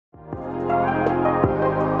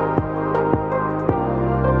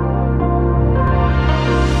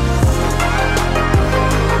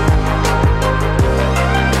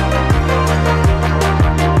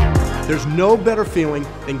There's no better feeling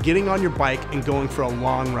than getting on your bike and going for a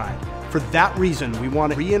long ride. For that reason, we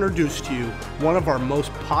want to reintroduce to you one of our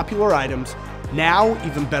most popular items, now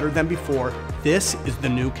even better than before. This is the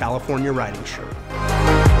new California riding shirt.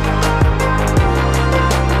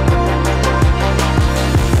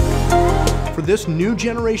 For this new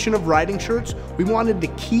generation of riding shirts, we wanted to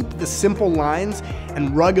keep the simple lines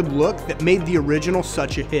and rugged look that made the original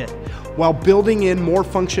such a hit, while building in more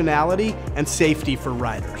functionality and safety for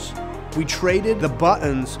riders. We traded the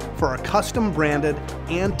buttons for our custom branded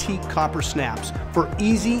antique copper snaps for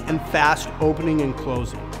easy and fast opening and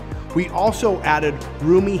closing. We also added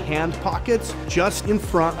roomy hand pockets just in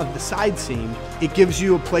front of the side seam. It gives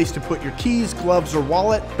you a place to put your keys, gloves, or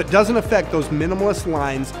wallet, but doesn't affect those minimalist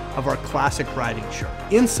lines of our classic riding shirt.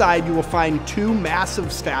 Inside, you will find two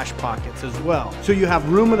massive stash pockets as well, so you have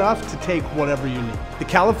room enough to take whatever you need. The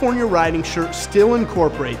California riding shirt still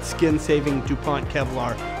incorporates skin-saving Dupont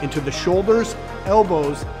Kevlar into the shoulders,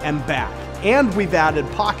 elbows, and back. And we've added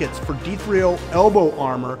pockets for D3O elbow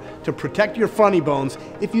armor to protect your funny bones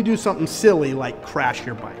if you do something silly like crash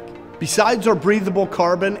your bike. Besides our breathable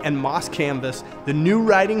carbon and moss canvas, the new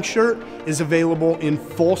riding shirt is available in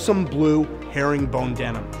Folsom blue herringbone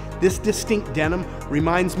denim. This distinct denim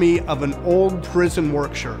reminds me of an old prison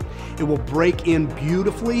work shirt. It will break in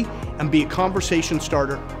beautifully and be a conversation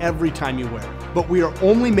starter every time you wear it. But we are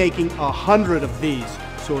only making 100 of these,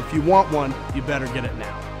 so if you want one, you better get it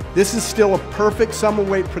now. This is still a perfect summer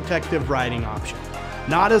weight protective riding option.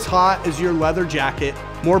 Not as hot as your leather jacket,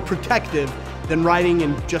 more protective than riding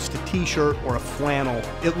in just a t-shirt or a flannel.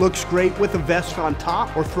 It looks great with a vest on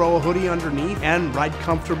top or throw a hoodie underneath and ride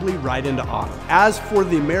comfortably right into autumn. As for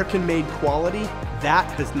the American-made quality, that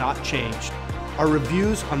has not changed. Our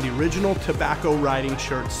reviews on the original tobacco riding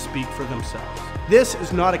shirts speak for themselves. This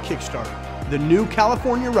is not a Kickstarter. The new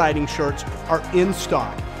California riding shirts are in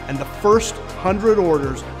stock, and the first 100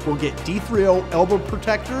 orders will get D3O elbow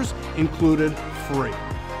protectors included free.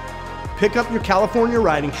 Pick up your California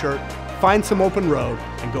riding shirt, find some open road,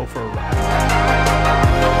 and go for a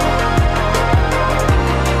ride.